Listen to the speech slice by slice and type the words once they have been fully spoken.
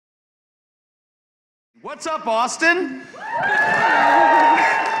What's up, Austin?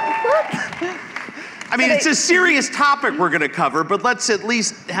 I mean, it's a serious topic we're going to cover, but let's at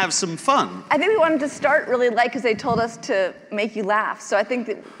least have some fun. I think we wanted to start really light because they told us to make you laugh. So I think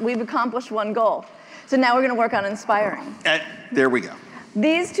that we've accomplished one goal. So now we're going to work on inspiring. There we go.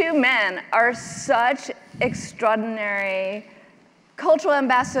 These two men are such extraordinary cultural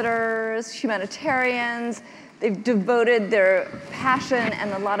ambassadors, humanitarians. They've devoted their passion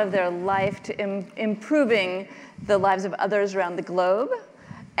and a lot of their life to improving the lives of others around the globe.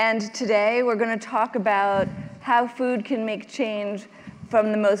 And today we're going to talk about how food can make change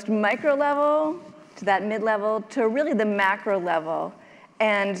from the most micro level to that mid-level to really the macro level.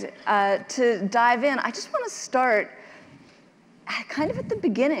 And to dive in, I just want to start kind of at the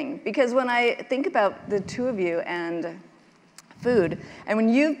beginning, because when I think about the two of you and food, and when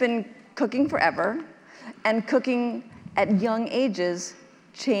you've been cooking forever, and cooking at young ages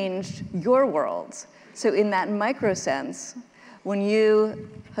changed your worlds. So in that micro sense, when you,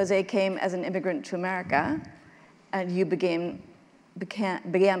 Jose, came as an immigrant to America, and you began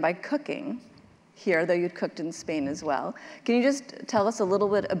by cooking here, though you'd cooked in Spain as well. Can you just tell us a little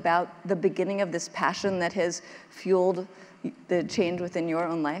bit about the beginning of this passion that has fueled the change within your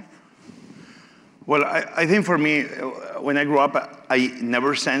own life? Well, I think for me, when I grew up, I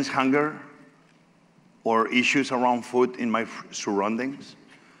never sensed hunger or issues around food in my surroundings.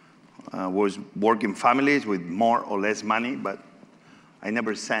 I was working families with more or less money, but I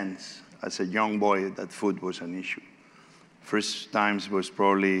never sensed as a young boy that food was an issue. First times was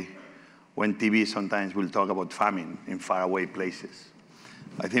probably when TV sometimes will talk about famine in faraway places.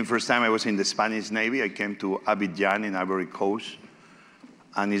 I think first time I was in the Spanish Navy, I came to Abidjan in Ivory Coast,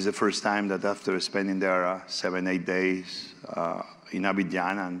 and it's the first time that after spending there 7, 8 days in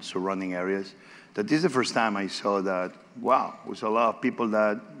Abidjan and surrounding areas, that this is the first time I saw that, wow, there was a lot of people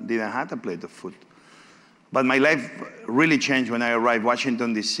that didn't have a plate of food. But my life really changed when I arrived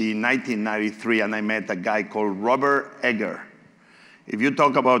Washington, D.C. in 1993, and I met a guy called Robert Egger. If you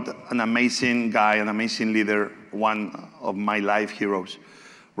talk about an amazing guy, an amazing leader, one of my life heroes,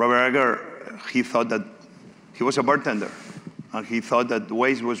 Robert Egger, he thought that he was a bartender, and he thought that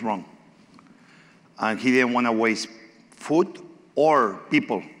waste was wrong. And he didn't want to waste food or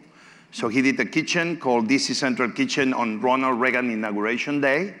people. So he did a kitchen called DC Central Kitchen on Ronald Reagan Inauguration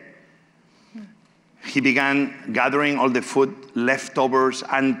Day. He began gathering all the food, leftovers,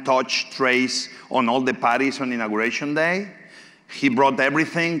 untouched trays on all the parties on Inauguration Day. He brought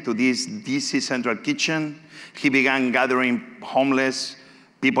everything to this DC Central Kitchen. He began gathering homeless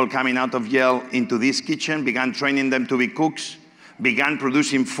people coming out of jail into this kitchen, began training them to be cooks, began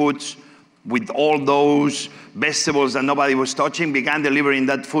producing foods with all those vegetables that nobody was touching, began delivering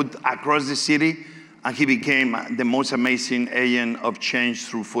that food across the city, and he became the most amazing agent of change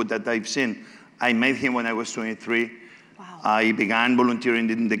through food that I've seen. I met him when I was 23. Wow. I began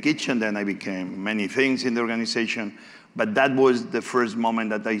volunteering in the kitchen, then I became many things in the organization, but that was the first moment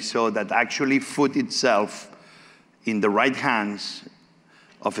that I saw that actually food itself, in the right hands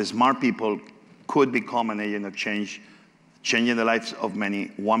of smart people, could become an agent of change, changing the lives of many,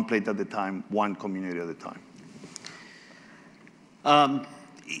 one plate at a time, one community at a time.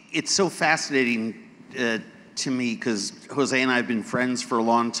 It's so fascinating to me because Jose and I have been friends for a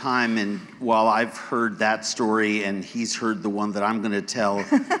long time, and while I've heard that story and he's heard the one that I'm going to tell,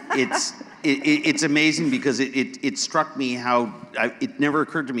 it's amazing because it struck me how, it never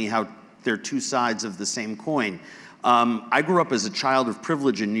occurred to me how they're two sides of the same coin. I grew up as a child of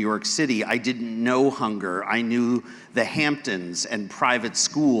privilege in New York City. I didn't know hunger. I knew the Hamptons and private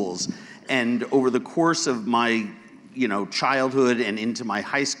schools. And over the course of my childhood and into my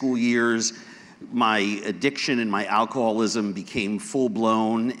high school years, my addiction and my alcoholism became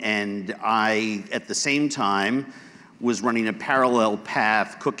full-blown. And I, at the same time, was running a parallel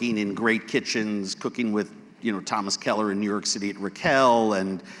path, cooking in great kitchens, cooking with Thomas Keller in New York City at Raquel,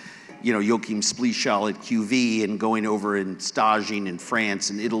 and Joachim Splichal at QV, and going over and staging in France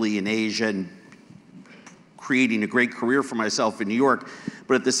and Italy and Asia and creating a great career for myself in New York.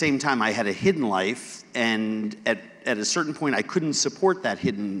 But at the same time, I had a hidden life, and at a certain point, I couldn't support that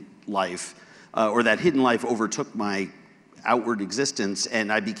hidden life, or that hidden life overtook my outward existence,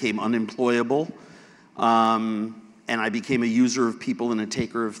 and I became unemployable, and I became a user of people and a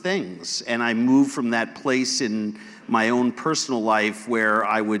taker of things. And I moved from that place in my own personal life where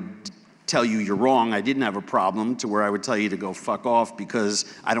I would tell you you're wrong, I didn't have a problem, to where I would tell you to go fuck off because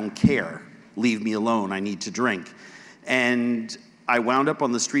I don't care. Leave me alone, I need to drink. And I wound up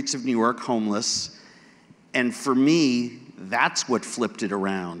on the streets of New York, homeless. And for me, that's what flipped it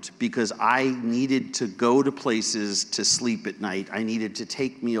around, because I needed to go to places to sleep at night. I needed to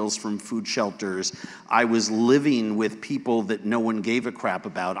take meals from food shelters. I was living with people that no one gave a crap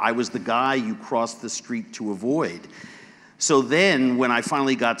about. I was the guy you crossed the street to avoid. So then, when I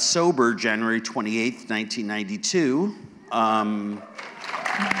finally got sober, January 28th, 1992,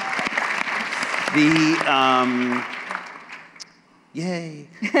 yay.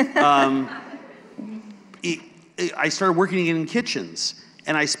 I started working in kitchens,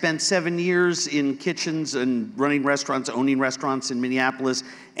 and I spent 7 years in kitchens and running restaurants, owning restaurants in Minneapolis,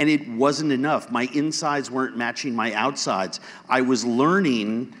 and it wasn't enough. My insides weren't matching my outsides. I was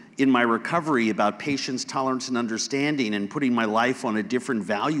learning in my recovery about patience, tolerance, and understanding, and putting my life on a different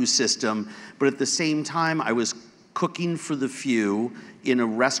value system, but at the same time, I was cooking for the few in a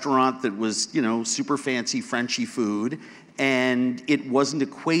restaurant that was, you know, super fancy Frenchy food, and it wasn't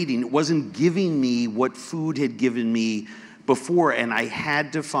equating, it wasn't giving me what food had given me before, and I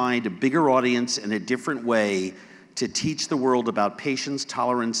had to find a bigger audience and a different way to teach the world about patience,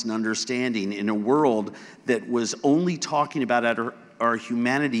 tolerance, and understanding in a world that was only talking about our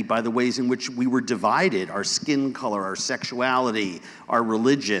humanity by the ways in which we were divided, our skin color, our sexuality, our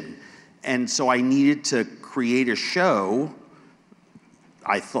religion. And so I needed to create a show,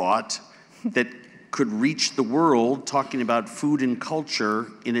 I thought, that could reach the world talking about food and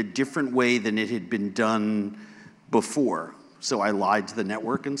culture in a different way than it had been done before. So I lied to the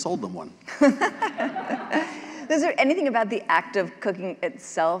network and sold them one. Is there anything about the act of cooking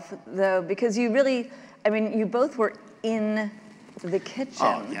itself, though? Because you really, I mean, you both were in the kitchen.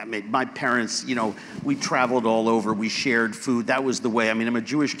 Oh, yeah, my parents, you know, we traveled all over, we shared food. That was the way. I mean, I'm a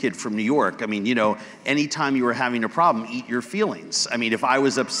Jewish kid from New York. I mean, you know, anytime you were having a problem, eat your feelings. I mean, if I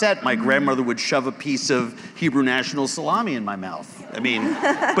was upset, my grandmother would shove a piece of Hebrew national salami in my mouth. I mean,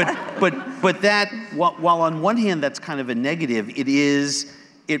 but that, while on one hand that's kind of a negative,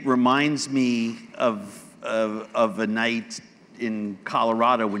 it reminds me of a night in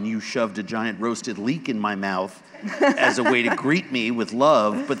Colorado when you shoved a giant roasted leek in my mouth as a way to greet me with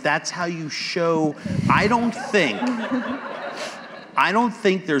love, but that's how you show. I don't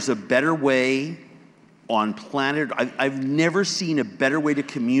think there's a better way on planet. I've never seen a better way to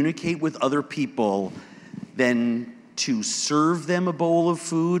communicate with other people than to serve them a bowl of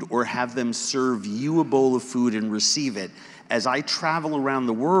food or have them serve you a bowl of food and receive it. As I travel around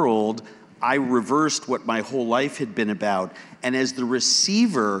the world, I reversed what my whole life had been about. And as the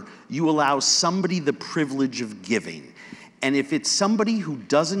receiver, you allow somebody the privilege of giving. And if it's somebody who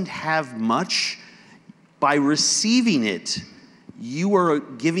doesn't have much, by receiving it, you are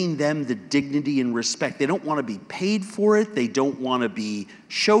giving them the dignity and respect. They don't want to be paid for it. They don't want to be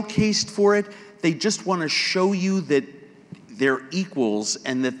showcased for it. They just want to show you that they're equals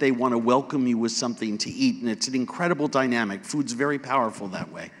and that they want to welcome you with something to eat. And it's an incredible dynamic. Food's very powerful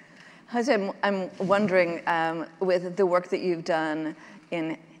that way. Jose, I'm wondering, with the work that you've done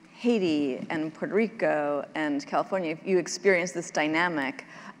in Haiti and Puerto Rico and California, you experienced this dynamic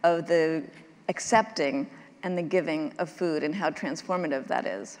of the accepting and the giving of food and how transformative that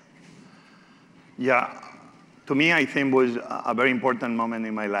is. Yeah, to me, I think was a very important moment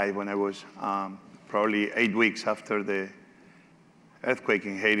in my life when I was probably 8 weeks after the earthquake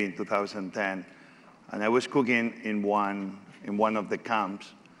in Haiti in 2010. And I was cooking in one of the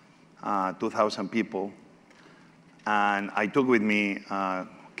camps, 2,000 people. And I took with me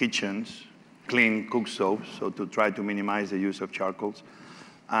kitchens, clean cook stoves, so to try to minimize the use of charcoals.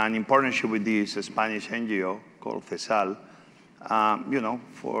 And in partnership with this Spanish NGO called Sxsw, you know,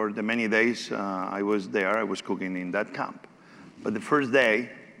 for the many days I was there, I was cooking in that camp. But the first day,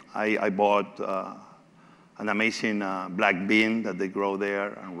 I bought an amazing black bean that they grow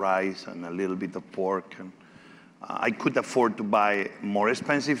there, and rice, and a little bit of pork. And I could afford to buy more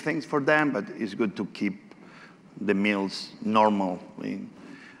expensive things for them, but it's good to keep the meals normal.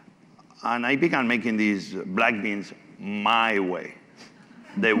 And I began making these black beans my way,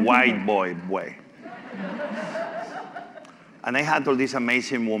 the white boy way. And I had all these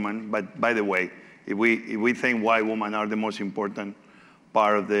amazing women, but by the way, if we think white women are the most important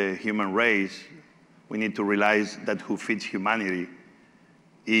part of the human race, we need to realize that who feeds humanity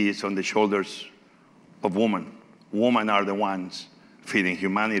is on the shoulders of women. Women are the ones feeding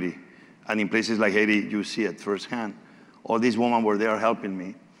humanity. And in places like Haiti, you see it firsthand. All these women were there helping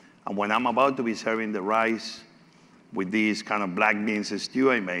me. And when I'm about to be serving the rice with these kind of black beans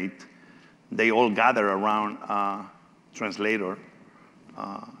stew I made, they all gather around a translator.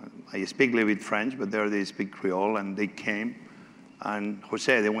 I speak a little bit French, but there they speak Creole, and they came. And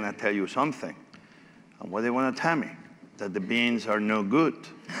Jose, they want to tell you something. And what they want to tell me? that the beans are no good.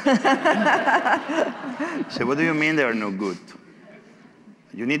 I said, what do you mean they are no good?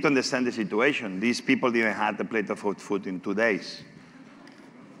 You need to understand the situation. These people didn't have a plate of food in 2 days.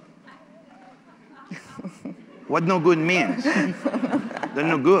 What no good means? They're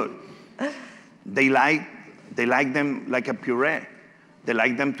no good. They like them like a puree. They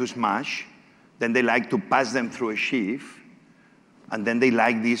like them to smash. Then they like to pass them through a sheaf. And then they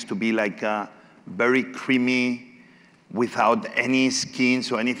like this to be like a very creamy, without any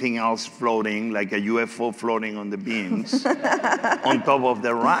skins or anything else floating, like a UFO floating on the beans, on top of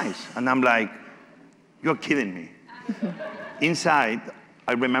the rice. And I'm like, you're kidding me. Inside,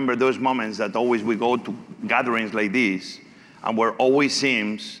 I remember those moments that always we go to gatherings like this, and where always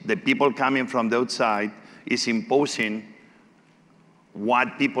seems the people coming from the outside is imposing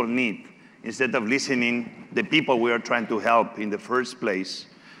what people need, instead of listening the people we are trying to help in the first place.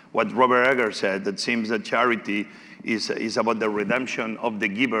 What Robert Egger said, that seems that charity is about the redemption of the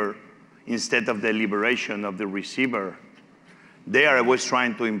giver instead of the liberation of the receiver. There I was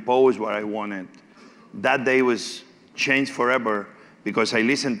trying to impose what I wanted. That day was changed forever because I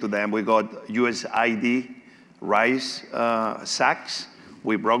listened to them. We got USAID rice sacks.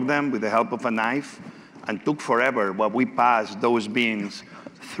 We broke them with the help of a knife and took forever while we passed those beans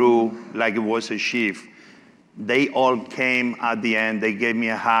through like it was a sheaf. They all came at the end. They gave me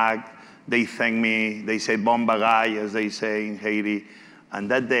a hug. They thanked me. They said bon bagay, as they say in Haiti. And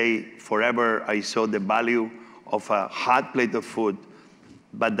that day, forever, I saw the value of a hot plate of food,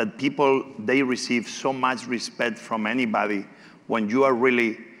 but that people, they receive so much respect from anybody when you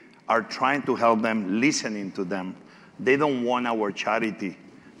are trying to help them, listening to them. They don't want our charity.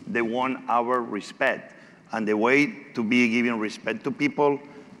 They want our respect. And the way to be giving respect to people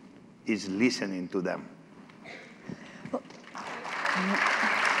is listening to them.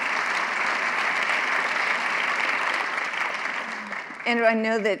 Andrew, I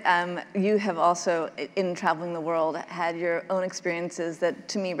know that you have also, in traveling the world, had your own experiences that,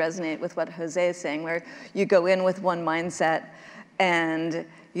 to me, resonate with what Jose is saying, where you go in with one mindset, and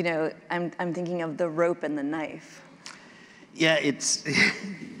I'm thinking of the rope and the knife. Yeah, it's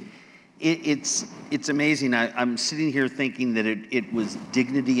amazing. I'm sitting here thinking that it was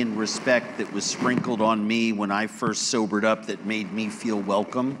dignity and respect that was sprinkled on me when I first sobered up that made me feel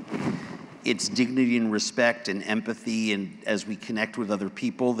welcome. It's dignity and respect and empathy, and as we connect with other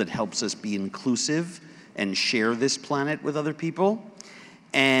people, that helps us be inclusive and share this planet with other people.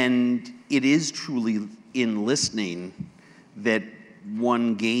 And it is truly in listening that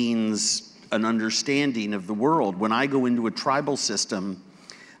one gains an understanding of the world. When I go into a tribal system,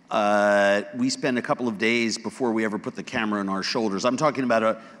 we spend a couple of days before we ever put the camera on our shoulders. I'm talking about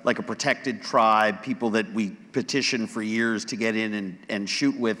a protected tribe, people that we petitioned for years to get in and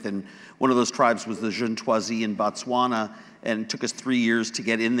shoot with. And one of those tribes was the Juntoisi in Botswana, and it took us 3 years to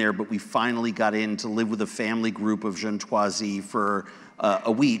get in there, but we finally got in to live with a family group of Juntoisi for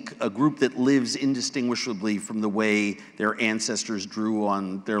a week, a group that lives indistinguishably from the way their ancestors drew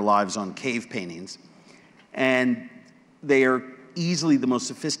on their lives on cave paintings. And they are easily the most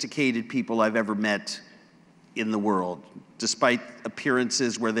sophisticated people I've ever met in the world. Despite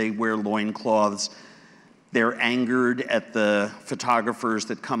appearances where they wear loincloths, they're angered at the photographers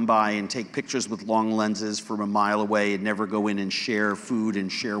that come by and take pictures with long lenses from a mile away and never go in and share food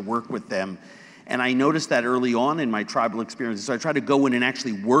and share work with them. And I noticed that early on in my tribal experiences. So I tried to go in and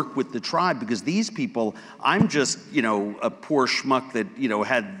actually work with the tribe, because these people, I'm just, a poor schmuck that,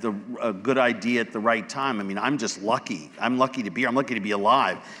 had a good idea at the right time. I mean, I'm just lucky. I'm lucky to be here. I'm lucky to be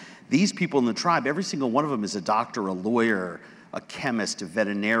alive. These people in the tribe, every single one of them is a doctor, a lawyer, a chemist, a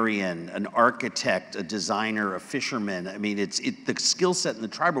veterinarian, an architect, a designer, a fisherman. I mean, the skill set in the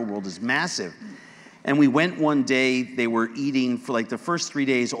tribal world is massive. And we went one day, they were eating, for like the first 3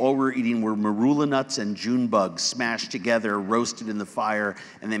 days, all we were eating were marula nuts and June bugs smashed together, roasted in the fire,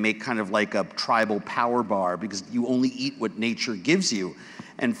 and they make kind of like a tribal power bar, because you only eat what nature gives you.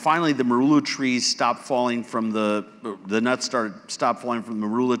 And finally, the marula trees stopped falling from the nuts stopped falling from the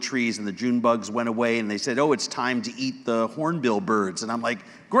marula trees, and the June bugs went away, and they said, oh, it's time to eat the hornbill birds. And I'm like,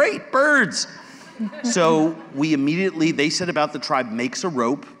 great, birds! So they set about, the tribe makes a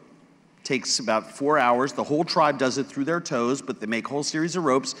rope. Takes about 4 hours. The whole tribe does it through their toes, but they make a whole series of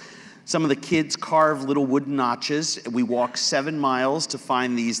ropes. Some of the kids carve little wooden notches. We walk 7 miles to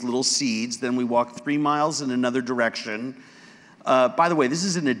find these little seeds. Then we walk 3 miles in another direction. By the way, this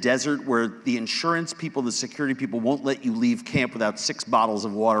is in a desert where the insurance people, the security people won't let you leave camp without 6 bottles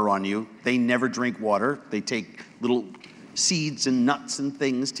of water on you. They never drink water. They take little seeds and nuts and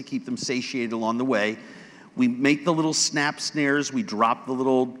things to keep them satiated along the way. We make the little snap snares. We drop the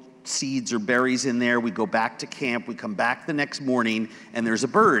little seeds or berries in there. We go back to camp. We come back the next morning, and there's a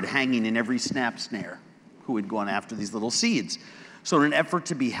bird hanging in every snap snare who had gone after these little seeds. So in an effort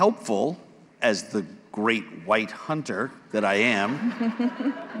to be helpful, as the great white hunter that I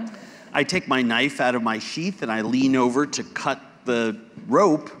am, I take my knife out of my sheath and I lean over to cut the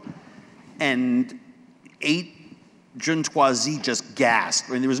rope, and 8 Juntoisie just gasped.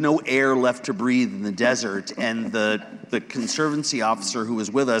 I mean, there was no air left to breathe in the desert, and the conservancy officer who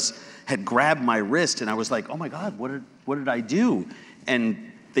was with us had grabbed my wrist, and I was like, oh my God, what did I do?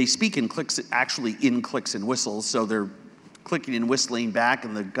 And they speak in clicks, actually in clicks and whistles, so they're clicking and whistling back,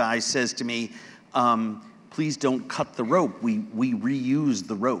 and the guy says to me, please don't cut the rope. We reuse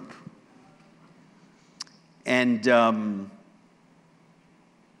the rope. And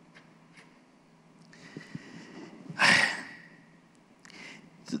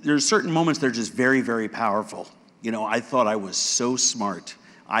there's certain moments that are just very, very powerful. You know, I thought I was so smart.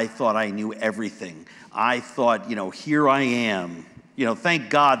 I thought I knew everything. I thought, you know, here I am. You know, thank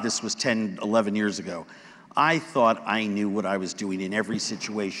God this was 10, 11 years ago. I thought I knew what I was doing in every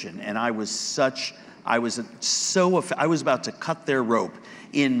situation, and I was about to cut their rope.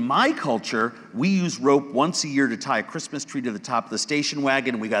 In my culture, we use rope once a year to tie a Christmas tree to the top of the station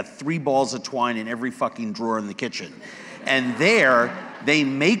wagon, and we got 3 balls of twine in every fucking drawer in the kitchen. And there, they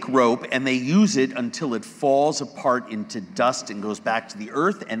make rope and they use it until it falls apart into dust and goes back to the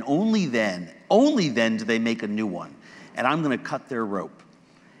earth, and only then do they make a new one. And I'm gonna cut their rope.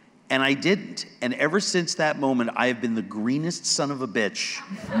 And I didn't. And ever since that moment, I have been the greenest son of a bitch.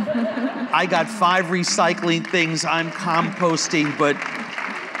 I got 5 recycling things, I'm composting, but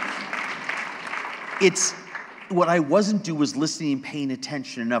it's, what I wasn't doing was listening and paying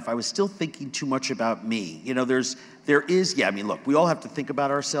attention enough. I was still thinking too much about me. You know, there is, yeah, I mean, look, we all have to think about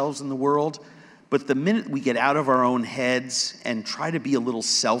ourselves in the world, but the minute we get out of our own heads and try to be a little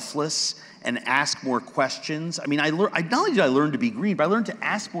selfless and ask more questions. I mean, not only did I learn to be green, but I learned to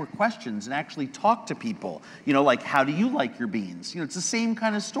ask more questions and actually talk to people. You know, like, how do you like your beans? You know, it's the same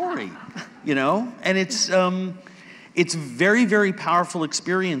kind of story, you know? And it's very, very powerful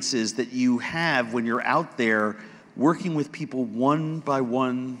experiences that you have when you're out there working with people one by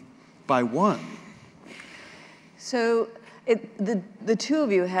one by one. So the two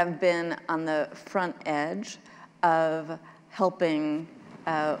of you have been on the front edge of helping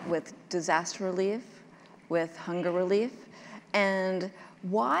with disaster relief, with hunger relief. And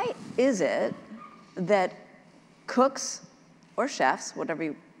why is it that cooks or chefs, whatever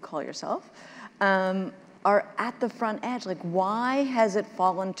you call yourself, are at the front edge? Like, why has it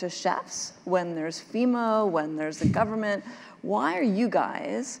fallen to chefs when there's FEMA, when there's the government? Why are you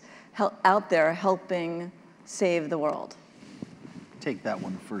guys out there helping save the world? Take that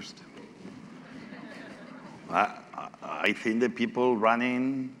one first. I think the people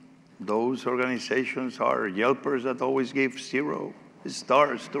running those organizations are Yelpers that always give 0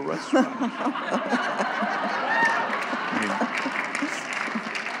 stars to restaurants.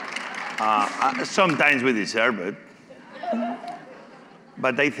 Sometimes we deserve it.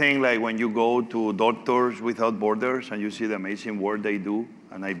 But I think, like, when you go to Doctors Without Borders and you see the amazing work they do,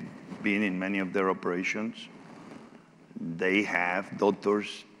 and I've been in many of their operations, they have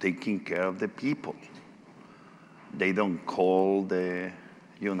doctors taking care of the people. They don't call the,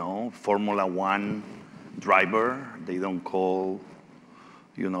 you know, Formula One driver. They don't call,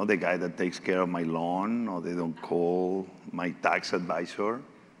 you know, the guy that takes care of my lawn, or they don't call my tax advisor.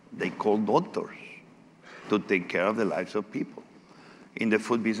 They call doctors to take care of the lives of people. In the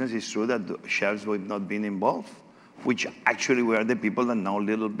food business, it's true that chefs have not been involved, which actually we are the people that know a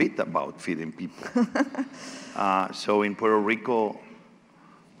little bit about feeding people. So in Puerto Rico,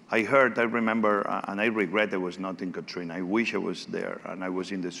 I remember, and I regret I was not in Katrina. I wish I was there, and I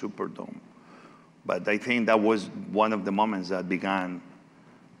was in the Superdome. But I think that was one of the moments that began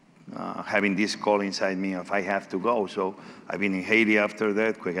having this call inside me of I have to go. So I've been in Haiti after the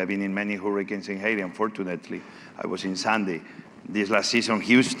earthquake. I've been in many hurricanes in Haiti, unfortunately. I was in Sandy. This last season,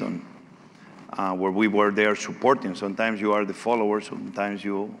 Houston, where we were there supporting. Sometimes you are the follower, sometimes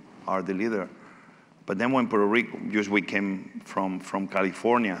you are the leader. But then when Puerto Rico, we came from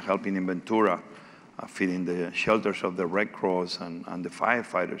California, helping in Ventura, feeding the shelters of the Red Cross and the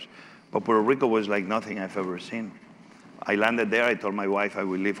firefighters. But Puerto Rico was like nothing I've ever seen. I landed there, I told my wife I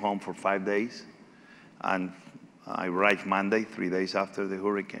would leave home for 5 days. And I arrived Monday, 3 days after the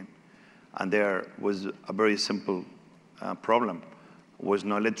hurricane. And there was a very simple problem. Was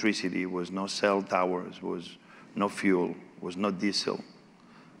no electricity, was no cell towers, was no fuel, was no diesel.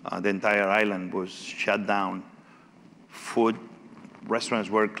 The entire island was shut down. Food,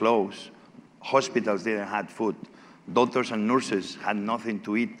 restaurants were closed. Hospitals didn't have food. Doctors and nurses had nothing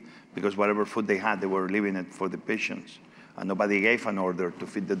to eat because whatever food they had, they were leaving it for the patients. And nobody gave an order to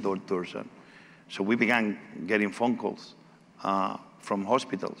feed the doctors. And so we began getting phone calls from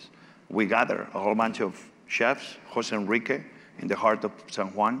hospitals. We gathered a whole bunch of chefs, Jose Enrique, in the heart of San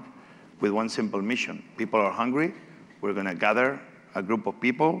Juan, with one simple mission. People are hungry. We're going to gather a group of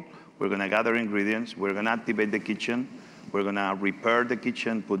people. We're going to gather ingredients. We're going to activate the kitchen. We're going to repair the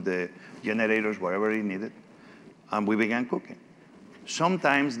kitchen, put the generators wherever it needed. And we began cooking.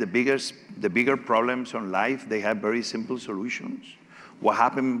 Sometimes the bigger problems in life, they have very simple solutions. What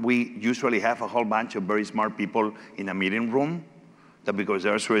happened, we usually have a whole bunch of very smart people in a meeting room, that because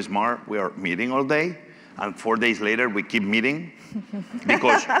they're so smart, we are meeting all day. And 4 days later, we keep meeting.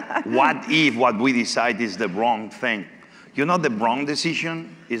 Because what if what we decide is the wrong thing? You know, the wrong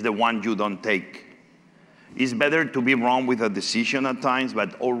decision is the one you don't take. It's better to be wrong with a decision at times,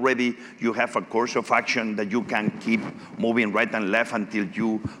 but already you have a course of action that you can keep moving right and left until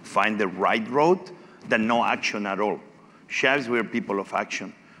you find the right road, than no action at all. Chefs were people of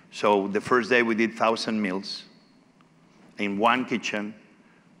action. So the first day we did 1,000 meals in one kitchen.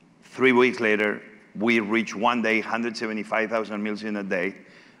 3 weeks later, we reached one day 175,000 meals in a day,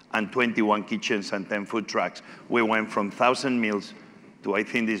 and 21 kitchens and 10 food trucks. We went from 1,000 meals to, I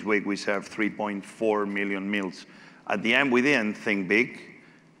think this week we served 3.4 million meals. At the end, we didn't think big.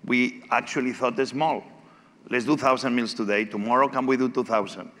 We actually thought small. Let's do 1,000 meals today. Tomorrow, can we do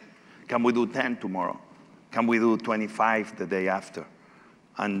 2,000? Can we do 10 tomorrow? Can we do 25 the day after?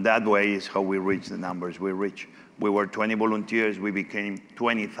 And that way is how we reach the numbers we reach. We were 20 volunteers. We became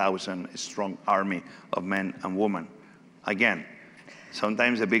 20,000 strong army of men and women. Again,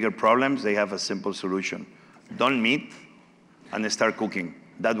 sometimes the bigger problems, they have a simple solution. Don't meet and start cooking.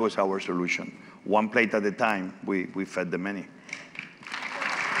 That was our solution. One plate at a time, we fed the many.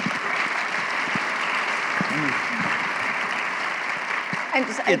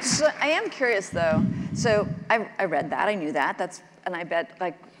 I am curious though. So I read that, I knew that. And I bet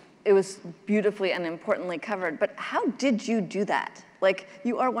like it was beautifully and importantly covered. But how did you do that? Like,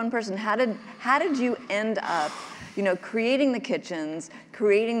 you are one person. How did you end up, creating the kitchens,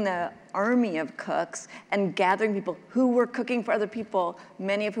 creating the army of cooks, and gathering people who were cooking for other people,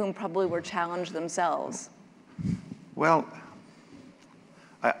 many of whom probably were challenged themselves? Well,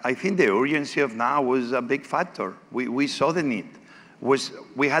 I think the urgency of now was a big factor. We saw the need.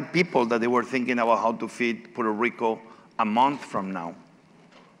 We had people that they were thinking about how to feed Puerto Rico a month from now.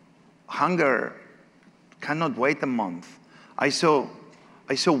 Hunger cannot wait a month. I saw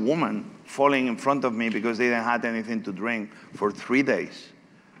women falling in front of me because they didn't have anything to drink for 3 days.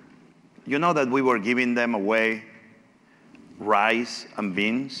 You know that we were giving them away rice and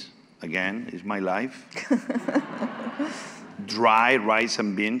beans. Again, it's my life. Dry rice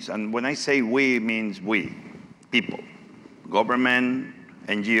and beans. And when I say we, it means we, people. Government,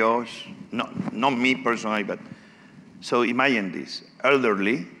 NGOs, not me personally, but. So imagine this,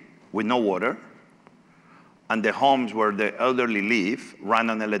 elderly with no water, and the homes where the elderly live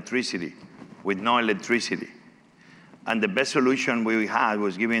run on electricity, with no electricity. And the best solution we had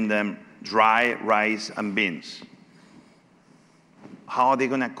was giving them dry rice and beans. How are they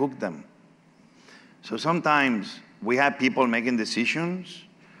going to cook them? So sometimes we have people making decisions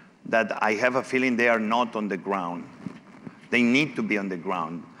that I have a feeling they are not on the ground. They need to be on the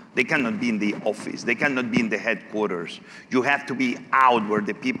ground. They cannot be in the office. They cannot be in the headquarters. You have to be out where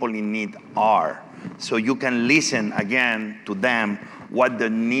the people in need are, so you can listen again to them, what the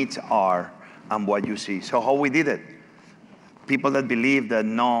needs are and what you see. So how we did it? People that believe that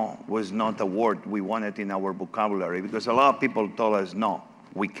no was not a word we wanted in our vocabulary, because a lot of people told us, no,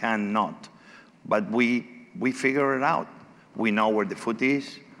 we cannot. But we figured it out. We know where the food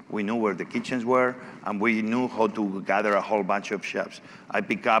is. We knew where the kitchens were, and we knew how to gather a whole bunch of chefs. I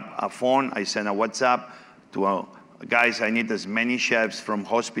pick up a phone, I send a WhatsApp to guys, I need as many chefs from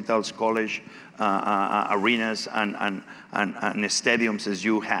hospitals, college, arenas, and stadiums as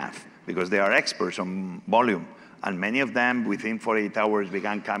you have, because they are experts on volume. And many of them, within 48 hours,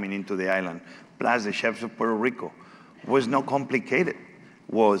 began coming into the island, plus the chefs of Puerto Rico. It was not complicated.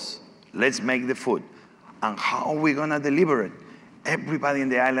 It was, let's make the food. And how are we going to deliver it? Everybody in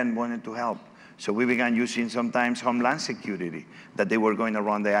the island wanted to help. So we began using sometimes Homeland Security, that they were going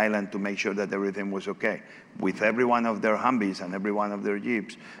around the island to make sure that everything was okay. With every one of their Humvees and every one of their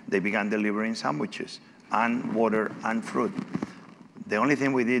Jeeps, they began delivering sandwiches and water and fruit. The only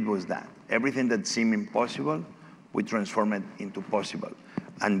thing we did was that. Everything that seemed impossible, we transformed it into possible.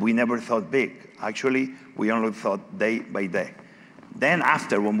 And we never thought big. Actually, we only thought day by day. Then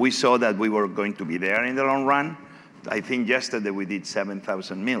after, when we saw that we were going to be there in the long run, I think yesterday we did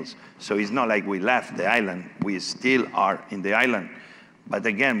 7,000 meals. So it's not like we left the island. We still are in the island. But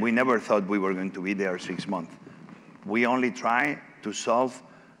again, we never thought we were going to be there 6 months. We only try to solve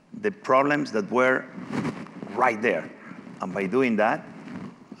the problems that were right there. And by doing that,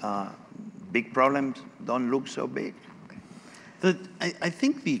 big problems don't look so big. I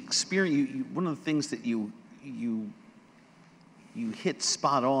think the experience, one of the things that you hit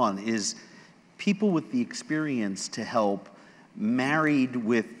spot on is people with the experience to help married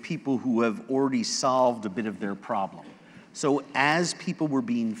with people who have already solved a bit of their problem. So as people were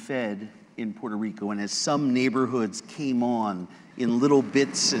being fed in Puerto Rico, and as some neighborhoods came on in little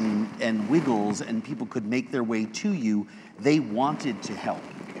bits and wiggles, and people could make their way to you, they wanted to help.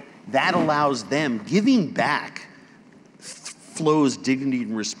 That allows them, giving back flows dignity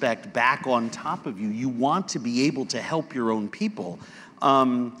and respect back on top of you. You want to be able to help your own people.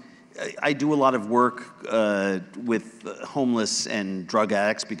 I do a lot of work with homeless and drug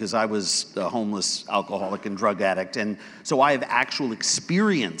addicts because I was a homeless alcoholic and drug addict. And so I have actual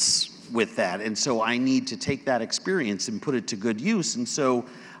experience with that. And so I need to take that experience and put it to good use. And so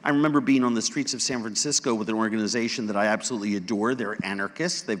I remember being on the streets of San Francisco with an organization that I absolutely adore. They're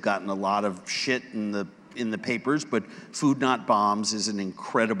anarchists. They've gotten a lot of shit in the papers, but Food Not Bombs is an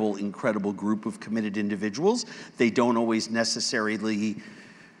incredible, incredible group of committed individuals. They don't always necessarily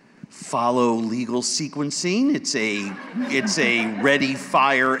follow legal sequencing. It's a ready,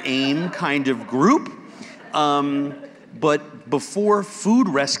 fire, aim kind of group. But before food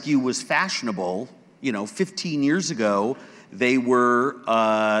rescue was fashionable, 15 years ago, they were,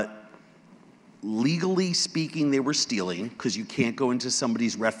 legally speaking, they were stealing, because you can't go into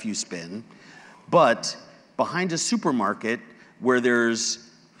somebody's refuse bin. But behind a supermarket where there's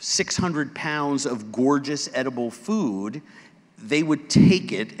 600 pounds of gorgeous edible food, they would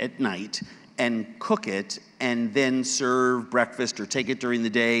take it at night and cook it and then serve breakfast, or take it during the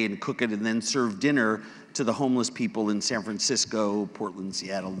day and cook it and then serve dinner to the homeless people in San Francisco, Portland,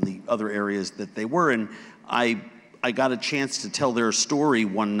 Seattle, and the other areas that they were. And I got a chance to tell their story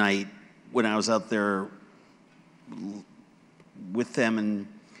one night when I was out there with them, and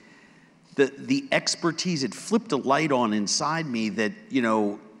the expertise, it flipped a light on inside me that,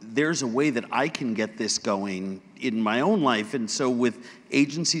 there's a way that I can get this going in my own life. And so with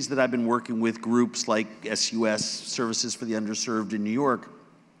agencies that I've been working with, groups like SUS, Services for the Underserved in New York,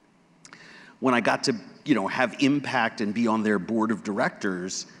 when I got to, have impact and be on their board of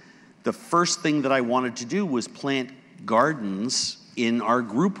directors, the first thing that I wanted to do was plant gardens in our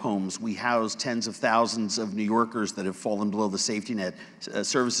group homes. We house tens of thousands of New Yorkers that have fallen below the safety net.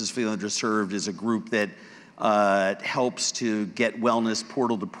 Services for the Underserved is a group that helps to get wellness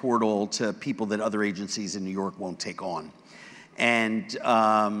portal to portal to people that other agencies in New York won't take on. And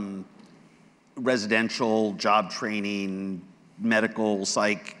residential, job training, medical,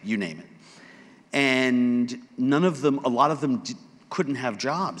 psych, you name it. And a lot of them couldn't have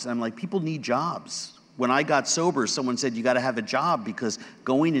jobs. And I'm like, people need jobs. When I got sober, someone said, you gotta have a job because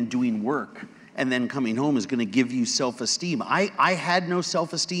going and doing work and then coming home is gonna give you self-esteem. I had no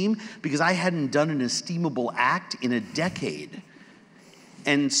self-esteem because I hadn't done an esteemable act in a decade.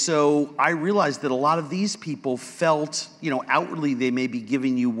 And so I realized that a lot of these people felt, outwardly they may be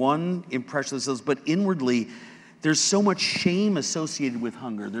giving you one impression of themselves, but inwardly, there's so much shame associated with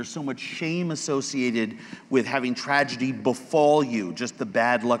hunger. There's so much shame associated with having tragedy befall you, just the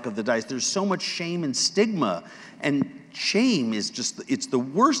bad luck of the dice. There's so much shame and stigma. And shame is it's the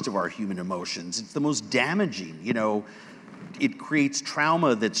worst of our human emotions. It's the most damaging. It creates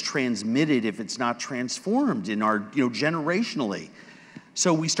trauma that's transmitted if it's not transformed in our, generationally.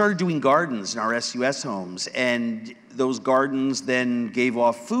 So we started doing gardens in our SUS homes, and those gardens then gave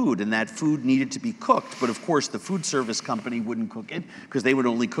off food, and that food needed to be cooked. But of course, the food service company wouldn't cook it because they would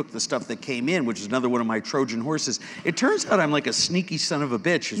only cook the stuff that came in, which is another one of my Trojan horses. It turns out I'm like a sneaky son of a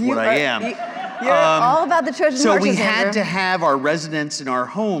bitch is what I am. You're all about the Trojan horses, So we had Andrew. to have our residents in our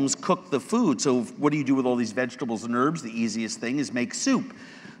homes cook the food. So what do you do with all these vegetables and herbs? The easiest thing is make soup.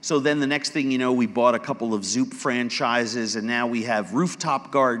 So then the next thing you know, we bought a couple of Zoop franchises, and now we have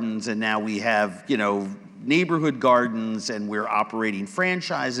rooftop gardens, and now we have, neighborhood gardens, and we're operating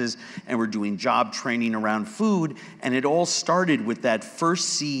franchises, and we're doing job training around food. And it all started with that first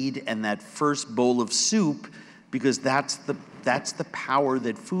seed and that first bowl of soup, because that's the power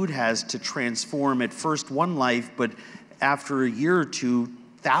that food has to transform at first one life, but after a year or two,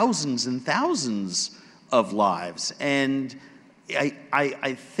 thousands and thousands of lives. And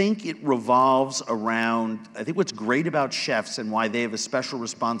I think it revolves around, I think what's great about chefs and why they have a special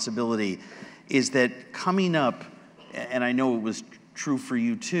responsibility is that coming up, and I know it was true for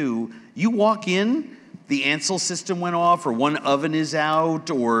you too, you walk in, the Ansel system went off, or one oven is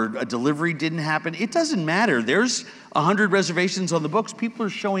out, or a delivery didn't happen. It doesn't matter. There's 100 reservations on the books. People are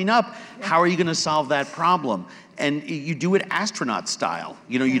showing up. How are you going to solve that problem? And you do it astronaut style.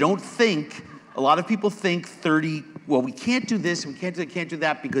 You know, you don't think, a lot of people think 30, well, we can't do this, we can't do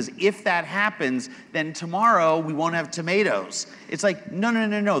that, because if that happens, then tomorrow we won't have tomatoes. It's like, no, no,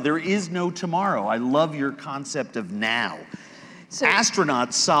 no, no, there is no tomorrow. I love your concept of now. So,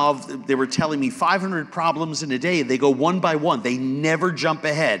 astronauts solve, they were telling me, 500 problems in a day. They go one by one. They never jump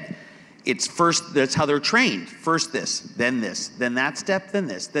ahead. It's first, that's how they're trained. First this, then that step, then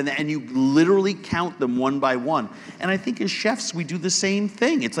this, then that, and you literally count them one by one. And I think as chefs, we do the same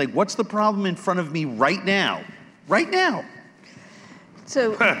thing. It's like, what's the problem in front of me right now? Right now.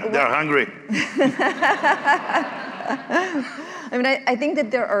 So they're hungry. I mean, I think that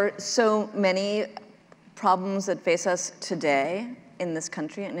there are so many problems that face us today in this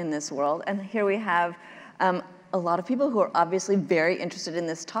country and in this world. And here we have a lot of people who are obviously very interested in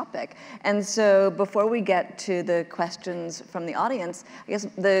this topic. And so before we get to the questions from the audience, I guess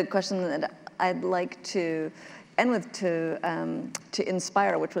the question that I'd like to end with to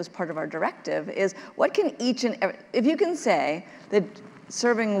inspire, which was part of our directive, is what can each and every, if you can say that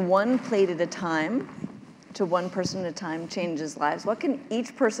serving one plate at a time to one person at a time changes lives, what can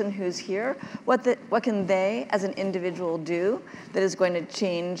each person who's here, what can they as an individual do that is going to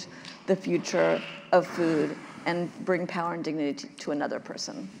change the future of food and bring power and dignity to another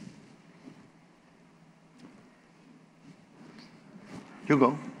person? You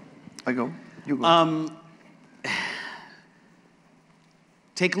go. I go. You go.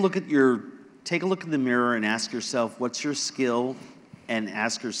 Take a look at the mirror and ask yourself, what's your skill? And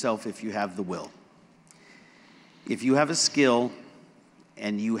ask yourself if you have the will. If you have a skill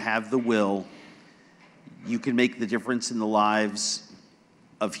and you have the will, you can make the difference in the lives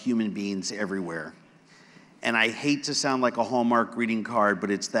of human beings everywhere. And I hate to sound like a Hallmark greeting card, but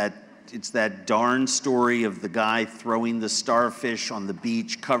it's that darn story of the guy throwing the starfish on the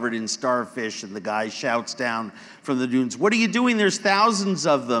beach covered in starfish, and the guy shouts down from the dunes, "What are you doing? There's thousands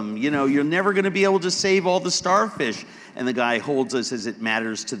of them. You know, you're never going to be able to save all the starfish." And the guy holds us as it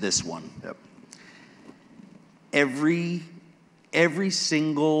matters to this one. Yep. Every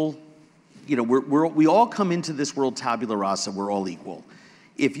single, you know, we all come into this world tabula rasa. We're all equal.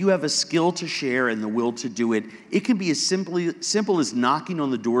 If you have a skill to share and the will to do it, it can be as simple as knocking on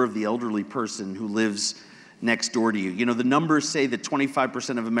the door of the elderly person who lives next door to you. You know, the numbers say that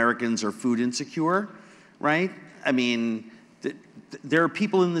 25% of Americans are food insecure, right? I mean, there are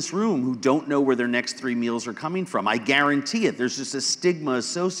people in this room who don't know where their next 3 meals are coming from. I guarantee it. There's just a stigma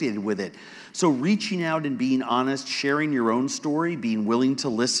associated with it. So reaching out and being honest, sharing your own story, being willing to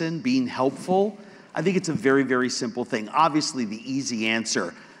listen, being helpful, I think it's a very, very simple thing. Obviously, the easy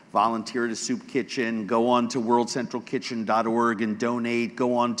answer, volunteer at a soup kitchen, go on to worldcentralkitchen.org and donate,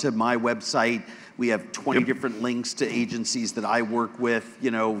 go on to my website. We have 20 different links to agencies that I work with,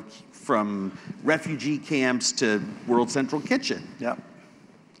 you know, from refugee camps to World Central Kitchen. Yeah.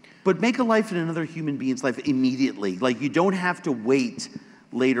 But make a life in another human being's life immediately. Like, you don't have to wait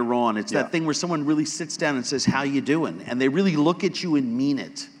later on. It's that thing where someone really sits down and says, "How you doing?" And they really look at you and mean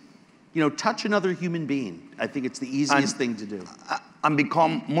it. You know, touch another human being. I think it's the easiest thing to do. And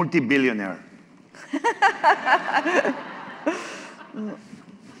become multi-billionaire.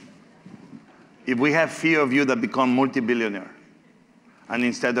 If we have few of you that become multi-billionaire, and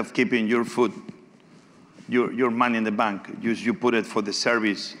instead of keeping your food, your money in the bank, you put it for the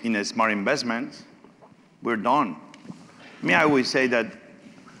service in a smart investments, we're done. Me, I always say that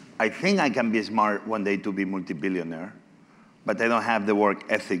I think I can be smart one day to be multi-billionaire, but I don't have the work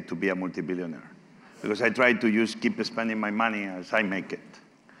ethic to be a multi-billionaire, because I try to just keep spending my money as I make it.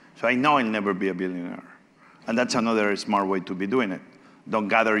 So I know I'll never be a billionaire. And that's another smart way to be doing it. Don't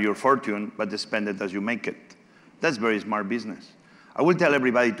gather your fortune, but spend it as you make it. That's very smart business. I will tell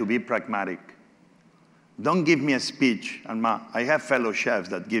everybody to be pragmatic. Don't give me a speech, and I have fellow chefs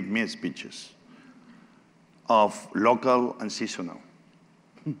that give me speeches of local and seasonal,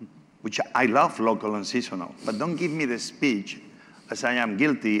 which I love local and seasonal, but don't give me the speech as I am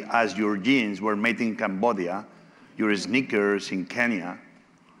guilty as your jeans were made in Cambodia, your sneakers in Kenya,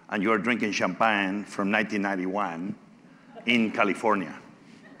 and you're drinking champagne from 1991 in California.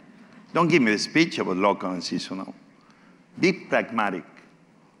 Don't give me the speech about local and seasonal. Be pragmatic.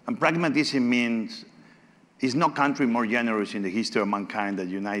 And pragmatism means is no country more generous in the history of mankind than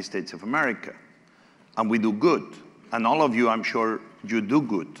the United States of America. And we do good. And all of you, I'm sure, you do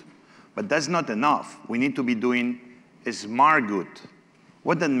good. But that's not enough. We need to be doing a smart good.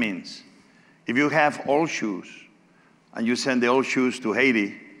 What that means, if you have old shoes and you send the old shoes to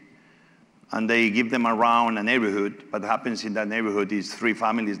Haiti, and they give them around a neighborhood. What happens in that neighborhood is 3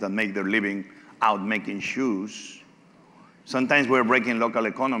 families that make their living out making shoes. Sometimes we're breaking local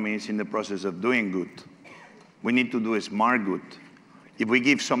economies in the process of doing good. We need to do a smart good. If we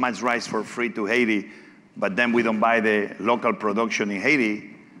give so much rice for free to Haiti, but then we don't buy the local production in Haiti,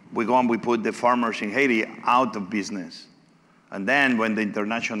 we go and we put the farmers in Haiti out of business. And then when the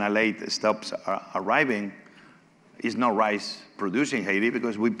international aid stops arriving, it's no rice produced in Haiti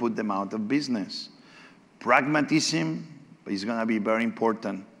because we put them out of business. Pragmatism is going to be very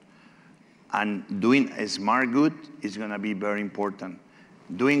important. And doing a smart good is going to be very important.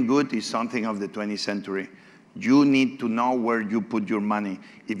 Doing good is something of the 20th century. You need to know where you put your money.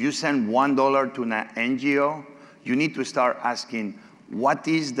 If you send $1 to an NGO, you need to start asking, what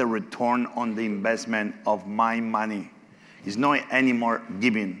is the return on the investment of my money? It's not anymore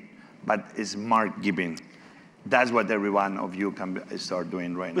giving, but it's smart giving. That's what every one of you can start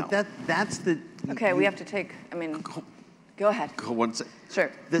doing right now. But that's the... Okay, we have to take, go ahead. Go one second.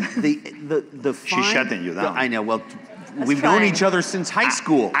 Sure. She's shutting you down. I know, well, we've known each other since high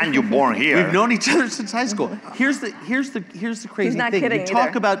school. And you're born here. We've known each other since high school. Here's the crazy not thing. kidding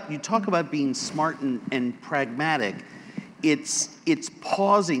You talk about being smart and pragmatic. It's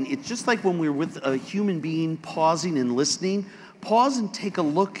pausing. It's just like when we're with a human being, pausing and listening. Pause and take a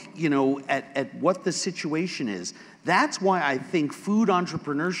look, at what the situation is. That's why I think food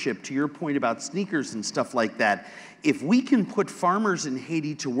entrepreneurship, to your point about sneakers and stuff like that, if we can put farmers in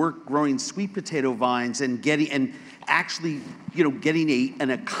Haiti to work growing sweet potato vines and getting an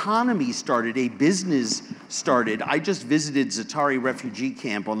economy started, a business started. I just visited Zatari refugee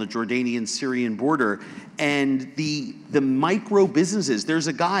camp on the Jordanian-Syrian border, and the micro businesses, there's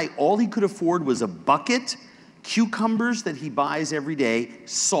a guy, all he could afford was a bucket, cucumbers that he buys every day,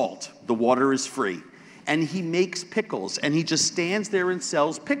 salt, the water is free. And he makes pickles, and he just stands there and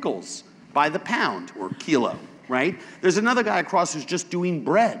sells pickles by the pound or kilo, right? There's another guy across who's just doing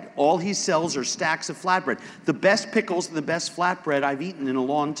bread. All he sells are stacks of flatbread. The best pickles and the best flatbread I've eaten in a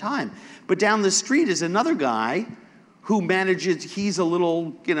long time. But down the street is another guy who manages, he's a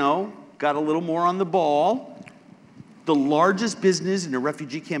little, got a little more on the ball. The largest business in a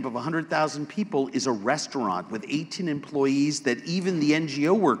refugee camp of 100,000 people is a restaurant with 18 employees that even the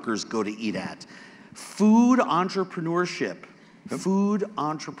NGO workers go to eat at. Food entrepreneurship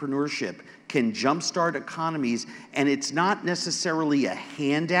can jumpstart economies, and it's not necessarily a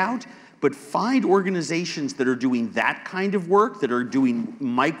handout, but find organizations that are doing that kind of work, that are doing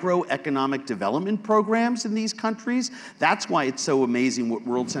microeconomic development programs in these countries. That's why it's so amazing what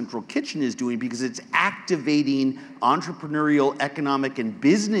World Central Kitchen is doing, because it's activating entrepreneurial, economic, and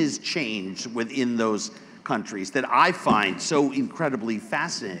business change within those countries that I find so incredibly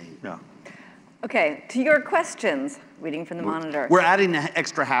fascinating. Yeah. Okay, to your questions, reading from the monitor. We're adding an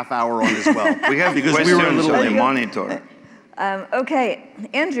extra half hour on as well. We have because we were a little late. Monitor. Okay,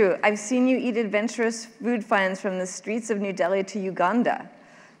 Andrew, I've seen you eat adventurous food finds from the streets of New Delhi to Uganda.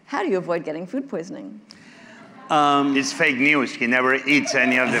 How do you avoid getting food poisoning? It's fake news. He never eats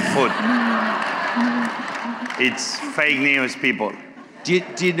any of the food. It's fake news, people. Do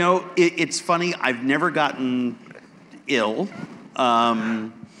you know, it's funny, I've never gotten ill.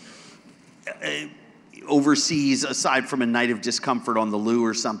 Overseas, aside from a night of discomfort on the loo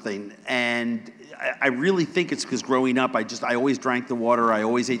or something. And I really think it's because growing up, I always drank the water, I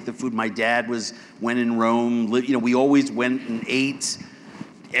always ate the food. My dad went in Rome, we always went and ate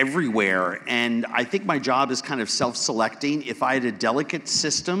everywhere. And I think my job is kind of self-selecting. If I had a delicate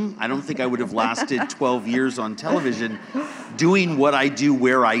system, I don't think I would have lasted 12 years on television doing what I do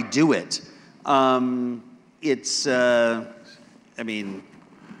where I do it.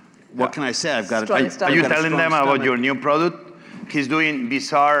 What can I say? I've got Are you telling them about your new product? He's doing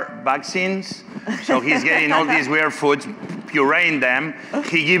bizarre vaccines, so he's getting all these weird foods, pureeing them.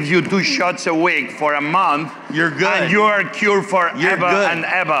 He gives you 2 shots a week for a month. You're good. And you are cured forever and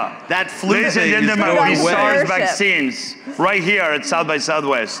ever. That flu Ladies and thing is gentlemen, going bizarre away. vaccines, right here at South by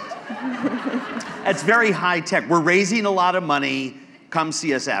Southwest. It's very high tech. We're raising a lot of money. Come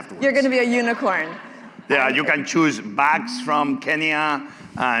see us afterwards. You're going to be a unicorn. Yeah, you can choose bags from Kenya,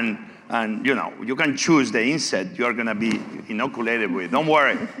 and you can choose the insect you're going to be inoculated with. Don't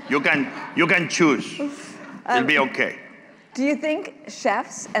worry, you can choose. It'll be okay. Do you think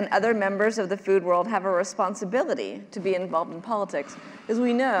chefs and other members of the food world have a responsibility to be involved in politics? Because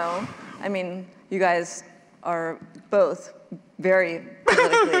we know, you guys are both very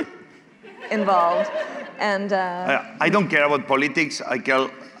politically involved, and I don't care about politics.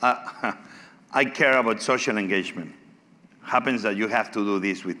 I care about social engagement. Happens that you have to do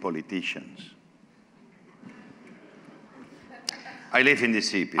this with politicians. I live in the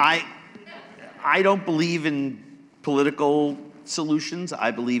city. I don't believe in political solutions.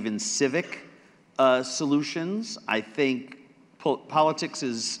 I believe in civic solutions. I think politics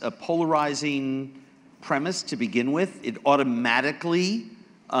is a polarizing premise to begin with. It automatically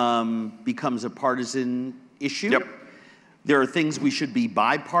becomes a partisan issue. Yep. There are things we should be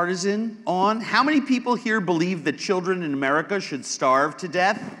bipartisan on. How many people here believe that children in America should starve to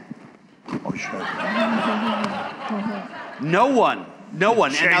death? Oh, sure. No one. No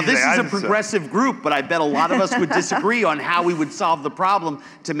one. And now Change this the is a answer. progressive group, but I bet a lot of us would disagree on how we would solve the problem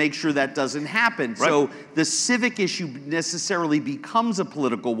to make sure that doesn't happen. Right. So the civic issue necessarily becomes a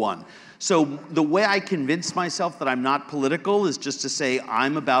political one. So the way I convince myself that I'm not political is just to say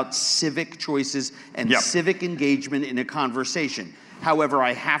I'm about civic choices and Yep. civic engagement in a conversation. However,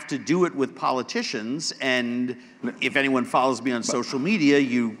 I have to do it with politicians, and if anyone follows me on social media,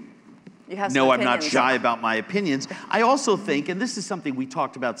 you have know some I'm not opinions. shy about my opinions. I also think, and this is something we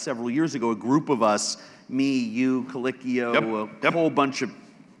talked about several years ago, a group of us, me, you, Colicchio, a whole bunch of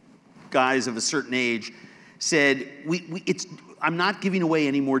guys of a certain age, said, I'm not giving away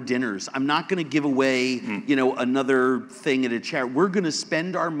any more dinners. I'm not going to give away, another thing at a charity. We're going to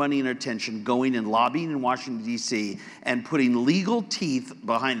spend our money and attention going and lobbying in Washington, D.C., and putting legal teeth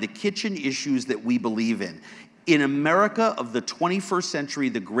behind the kitchen issues that we believe in. In America of the 21st century,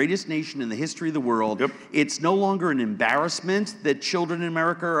 the greatest nation in the history of the world, it's no longer an embarrassment that children in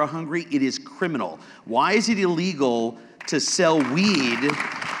America are hungry. It is criminal. Why is it illegal to sell weed?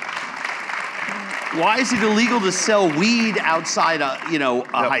 Why is it illegal to sell weed outside a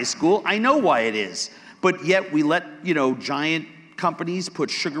high school? I know why it is. But yet we let, giant companies put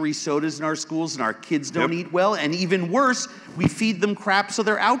sugary sodas in our schools and our kids don't eat well. And even worse, we feed them crap so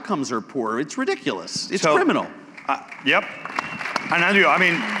their outcomes are poor. It's ridiculous. It's criminal. Yep. And Andrew, I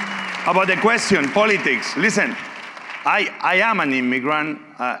mean, about the question, politics. Listen, I am an immigrant.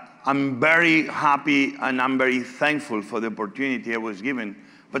 I'm very happy and I'm very thankful for the opportunity I was given.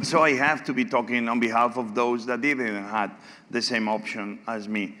 But so I have to be talking on behalf of those that didn't have the same option as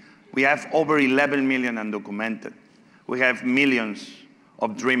me. We have over 11 million undocumented. We have millions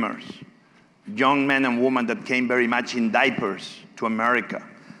of dreamers, young men and women that came very much in diapers to America,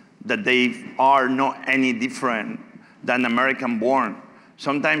 that they are not any different than American born.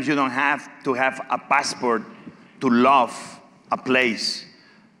 Sometimes you don't have to have a passport to love a place.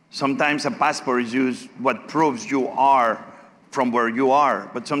 Sometimes a passport is just what proves you are from where you are,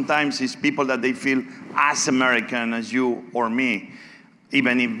 but sometimes it's people that they feel as American as you or me,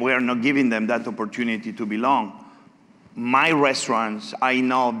 even if we're not giving them that opportunity to belong. My restaurants, I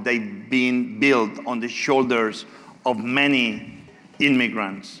know they've been built on the shoulders of many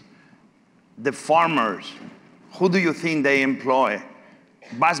immigrants. The farmers, who do you think they employ?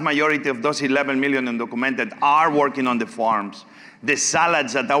 Vast majority of those 11 million undocumented are working on the farms. The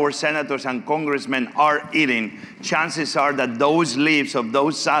salads that our senators and congressmen are eating, chances are that those leaves of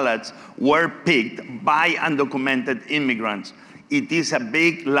those salads were picked by undocumented immigrants. It is a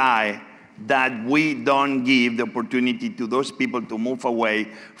big lie that we don't give the opportunity to those people to move away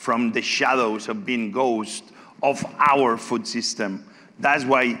from the shadows of being ghosts of our food system. That's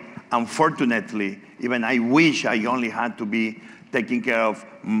why, unfortunately, even I wish I only had to be taking care of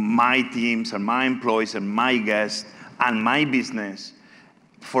my teams and my employees and my guests and my business.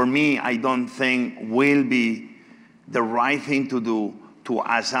 For me, I don't think will be the right thing to do to,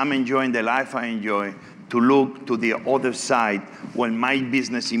 as I'm enjoying the life I enjoy, to look to the other side when my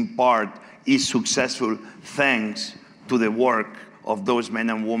business in part is successful thanks to the work of those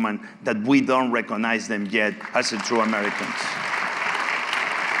men and women that we don't recognize them yet as a true Americans.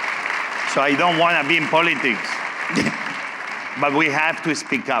 So I don't want to be in politics, but we have to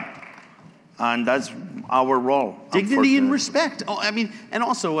speak up. And that's our role. Dignity and respect. Oh,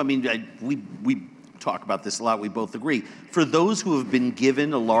 we talk about this a lot. We both agree. For those who have been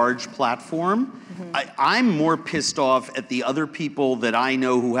given a large platform, I'm more pissed off at the other people that I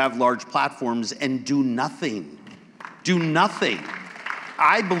know who have large platforms and do nothing. Do nothing.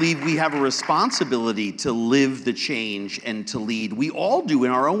 I believe we have a responsibility to live the change and to lead. We all do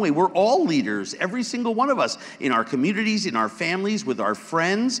in our own way. We're all leaders, every single one of us, in our communities, in our families, with our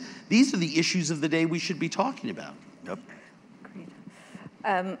friends. These are the issues of the day we should be talking about. Yep.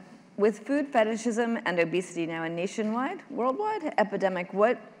 Great. With food fetishism and obesity now a nationwide, worldwide epidemic,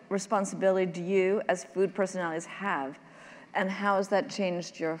 what responsibility do you as food personalities have, and how has that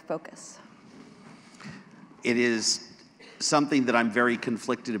changed your focus? It is something that I'm very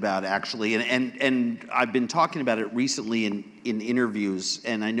conflicted about, actually, and I've been talking about it recently in interviews,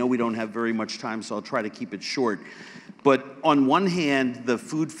 and I know we don't have very much time, so I'll try to keep it short. But on one hand, the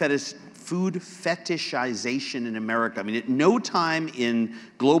food food fetishization in America. I mean, at no time in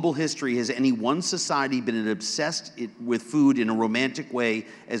global history has any one society been as obsessed with food in a romantic way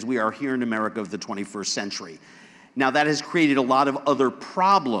as we are here in America of the 21st century. Now, that has created a lot of other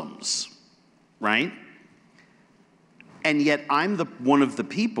problems, right? And yet I'm one of the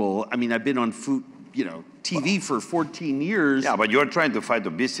people, I mean, I've been on food, TV for 14 years. Yeah, but you're trying to fight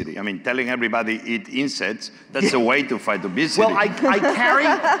obesity. I mean, telling everybody eat insects, that's a way to fight obesity. Well, I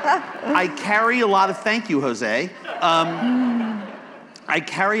carry a lot of, thank you, Jose. I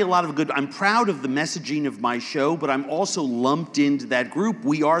carry a lot of good, I'm proud of the messaging of my show, but I'm also lumped into that group.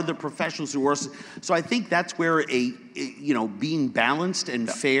 We are the professionals who are, so I think that's where being balanced and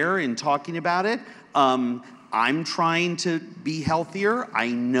fair in talking about it, I'm trying to be healthier. I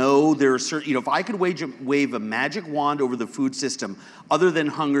know there are certain, if I could wave a magic wand over the food system, other than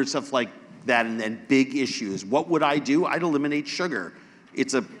hunger, stuff like that, and big issues, what would I do? I'd eliminate sugar.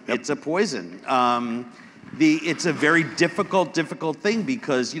 It's a poison. It's a very difficult thing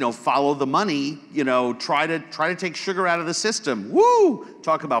because, follow the money, try to take sugar out of the system. Woo!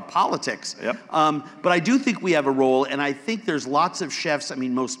 Talk about politics. Yep. But I do think we have a role, and I think there's lots of chefs, I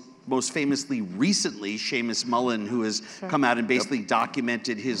mean, most famously recently, Seamus Mullen, who has come out and basically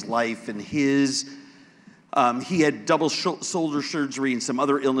documented his life and he had double shoulder surgery and some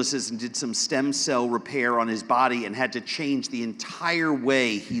other illnesses and did some stem cell repair on his body and had to change the entire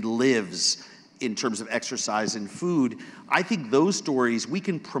way he lives in terms of exercise and food. I think those stories, we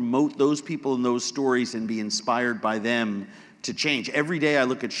can promote those people and those stories and be inspired by them to change. Every day I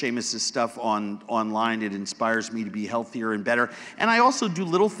look at Seamus's stuff online, it inspires me to be healthier and better. And I also do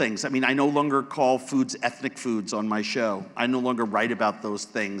little things. I mean, I no longer call foods ethnic foods on my show. I no longer write about those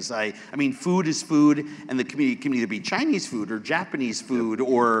things. I mean, food is food, and the community can either be Chinese food or Japanese food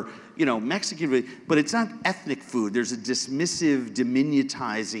or Mexican food, but it's not ethnic food. There's a dismissive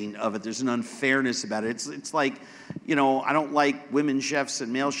diminutizing of it. There's an unfairness about it. It's like, I don't like women chefs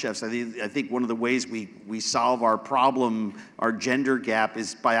and male chefs. I think one of the ways we solve our problem, our gender gap,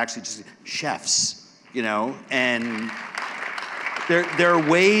 is by actually just chefs, and there are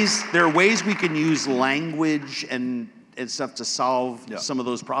ways we can use language and stuff to solve some of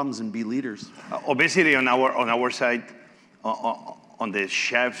those problems and be leaders. Obesity on our side, on the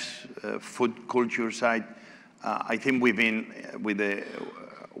chef's food culture side, I think we've been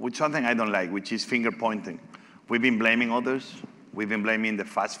with something I don't like, which is finger pointing. We've been blaming others. We've been blaming the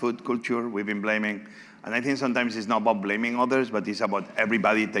fast food culture. We've been blaming, and I think sometimes it's not about blaming others, but it's about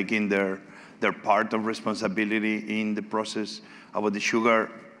everybody taking their part of responsibility in the process. About the sugar,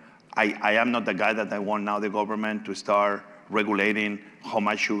 I am not the guy that I want now the government to start regulating how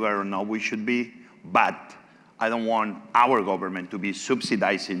much sugar or not we should be, but I don't want our government to be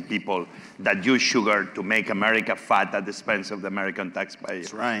subsidizing people that use sugar to make America fat at the expense of the American taxpayer.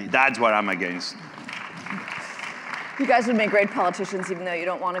 That's right. That's what I'm against. You guys would make great politicians, even though you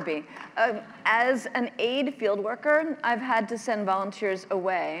don't want to be. As an aid field worker, I've had to send volunteers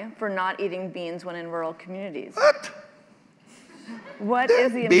away for not eating beans when in rural communities. What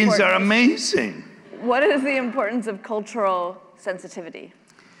is the importance? Beans are amazing. What is the importance of cultural sensitivity?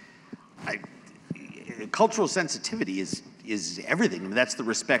 Cultural sensitivity is everything. I mean, that's the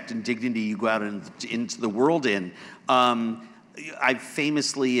respect and dignity you go out into the world in. I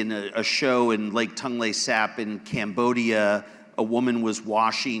famously, in a show in Lake Tung Le Sap in Cambodia, a woman was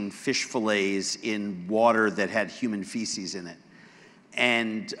washing fish fillets in water that had human feces in it.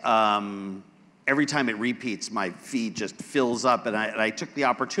 And every time it repeats, my feed just fills up. And I took the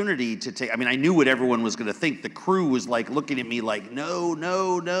opportunity to take, I mean, I knew what everyone was going to think. The crew was like looking at me like, no,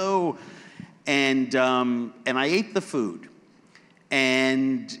 no, no. And I ate the food.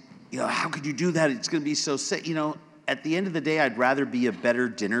 And, how could you do that? It's going to be so sick. At the end of the day, I'd rather be a better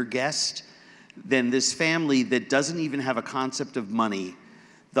dinner guest than this family that doesn't even have a concept of money.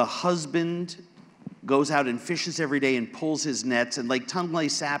 The husband goes out and fishes every day and pulls his nets, and Lake Tung Le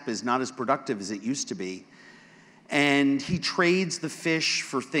Sap is not as productive as it used to be. And he trades the fish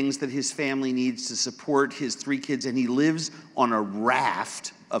for things that his family needs to support his 3 kids, and he lives on a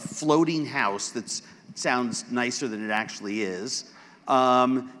raft, a floating house that sounds nicer than it actually is,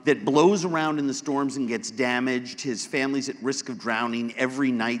 that blows around in the storms and gets damaged. His family's at risk of drowning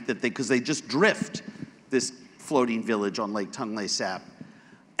every night because they just drift this floating village on Lake Tung Le Sap.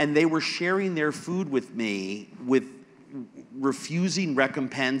 And they were sharing their food with me with refusing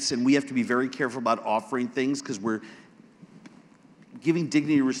recompense, and we have to be very careful about offering things because we're giving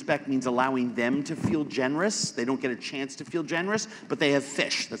dignity and respect means allowing them to feel generous. They don't get a chance to feel generous, but they have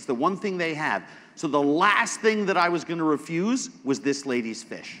fish. That's the one thing they have. So the last thing that I was going to refuse was this lady's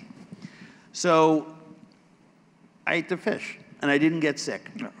fish. So I ate the fish, and I didn't get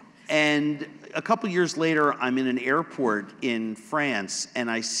sick. No. And a couple years later, I'm in an airport in France,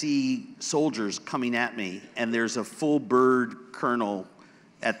 and I see soldiers coming at me, and there's a full bird colonel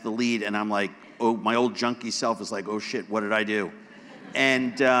at the lead, and I'm like, oh, my old junkie self is like, oh shit, what did I do?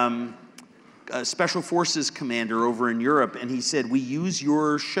 And a special forces commander over in Europe, and he said, we use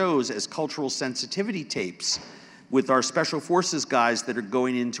your shows as cultural sensitivity tapes with our special forces guys that are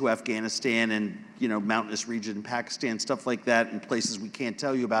going into Afghanistan and, you know, mountainous region in Pakistan, stuff like that, and places we can't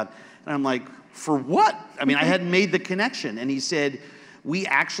tell you about. And I'm like, for what? I mean, I hadn't made the connection. And he said, we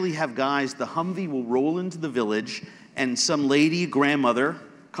actually have guys, the Humvee will roll into the village, and some lady, grandmother,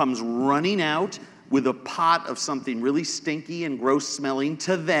 comes running out with a pot of something really stinky and gross smelling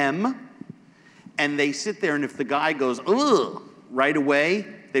to them, and they sit there, and if the guy goes, ugh, right away,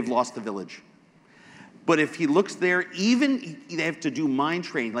 they've lost the village. But if he looks there, even they have to do mind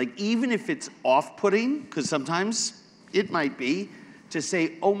training, like even if it's off-putting, because sometimes it might be, to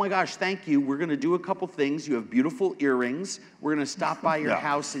say, oh my gosh, thank you, we're gonna do a couple things, you have beautiful earrings, we're gonna stop by your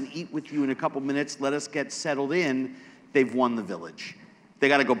house and eat with you in a couple minutes, let us get settled in, they've won the village. They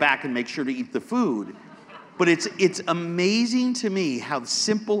gotta go back and make sure to eat the food. But it's amazing to me how the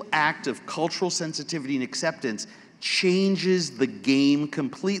simple act of cultural sensitivity and acceptance changes the game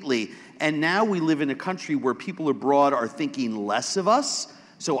completely. And now we live in a country where people abroad are thinking less of us.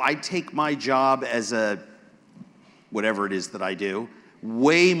 So I take my job as a, whatever it is that I do,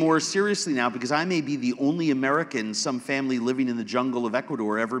 way more seriously now because I may be the only American some family living in the jungle of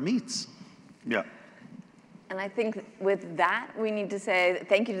Ecuador ever meets. Yeah. And I think with that, we need to say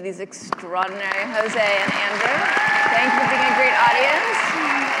thank you to these extraordinary Jose and Andrew. Thank you for being a great audience.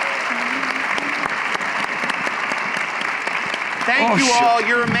 Thank you all,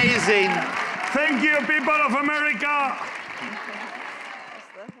 you're amazing. Thank you, people of America.